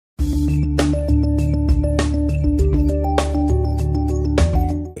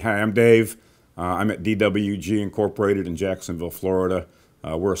Hi, I'm Dave. I'm at DWG Incorporated in Jacksonville, Florida.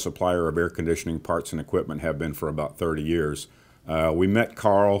 We're a supplier of air conditioning parts and equipment, have been for about 30 years. We met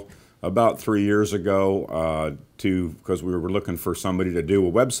Carl about 3 years ago because we were looking for somebody to do a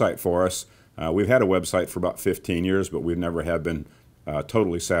website for us. We've had a website for about 15 years, but we've never have been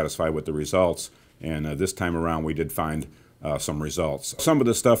totally satisfied with the results. And this time around, we did find some results. Some of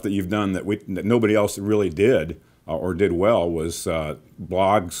the stuff that you've done that nobody else really did or did well was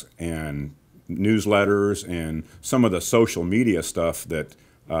blogs and newsletters and some of the social media stuff that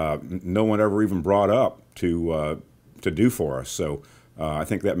no one ever even brought up to do for us. So I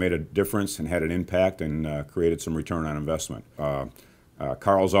think that made a difference and had an impact and created some return on investment.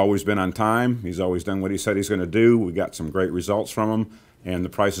 Carl's always been on time. He's always done what he said he's going to do. We got some great results from him, and the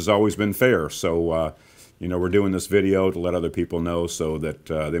price has always been fair. So you know, we're doing this video to let other people know so that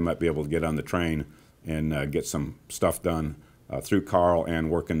they might be able to get on the train and get some stuff done through Carl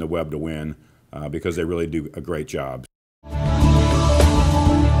and working the web to win because they really do a great job.